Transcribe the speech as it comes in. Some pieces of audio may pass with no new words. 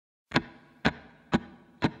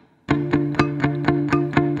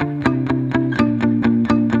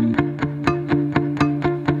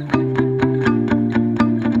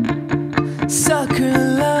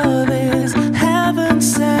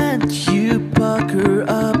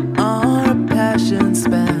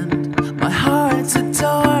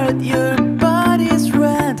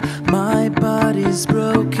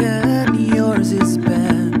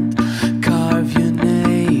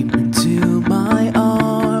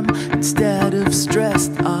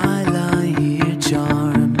stressed, I lie here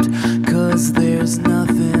charmed, 'cause there's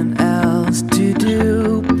nothing else to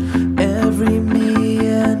do. Every me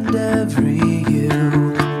and every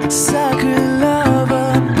you. Sucker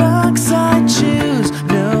lover box I choose,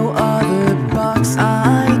 no other box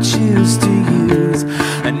I choose to use.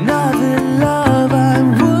 Another love I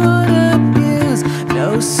would abuse,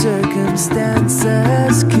 no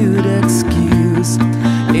circumstances could excuse.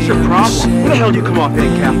 What's your problem? Where the hell do you come off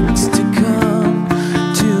in, Kathryn? To come,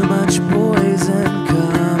 too much poison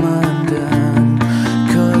come undone,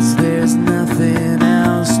 'cause there's nothing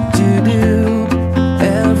else to do.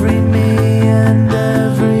 Every me and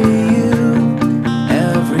every you,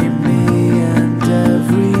 every me and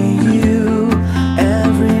every you,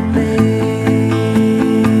 every me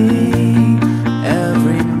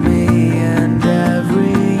and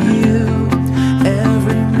every you,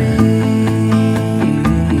 every me.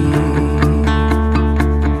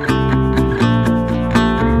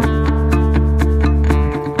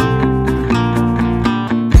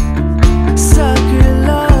 Sucker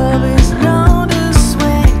love is known to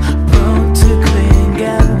swing, prone to cling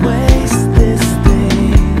and waste these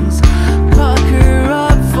things. Pucker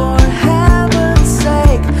up for heaven's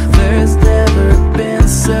sake, there's never been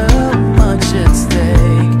so much at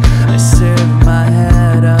stake. I serve my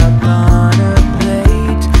head up on a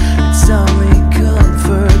plate, it's only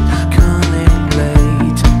comfort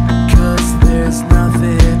contemplate, 'cause there's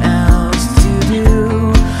nothing else to do.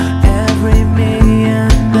 Every me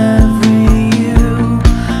and every you,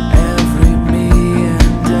 every me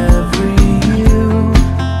and every you,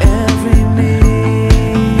 every me,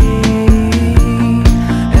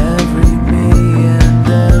 every me and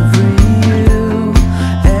every you,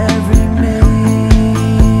 every me.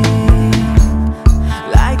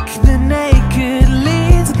 Like the naked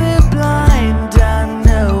leads the blind, I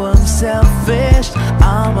know I'm selfish,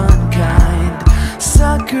 I'm unkind.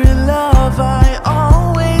 Sucker love, I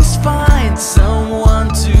always find someone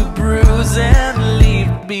to bruise and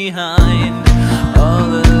leave behind. All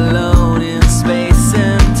alone in space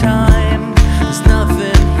and time, there's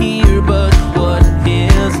nothing here but what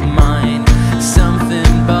is mine.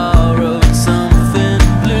 Something borrowed, something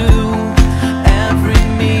blue. Every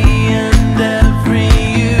me and every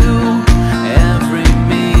you, every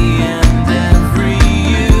me and every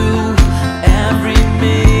you, every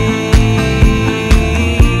me,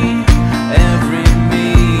 every me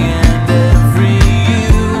and every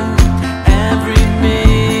you, every me,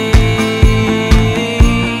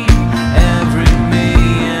 every me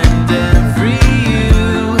and every you,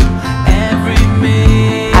 every me.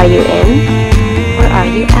 Are you in or are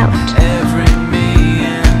you out?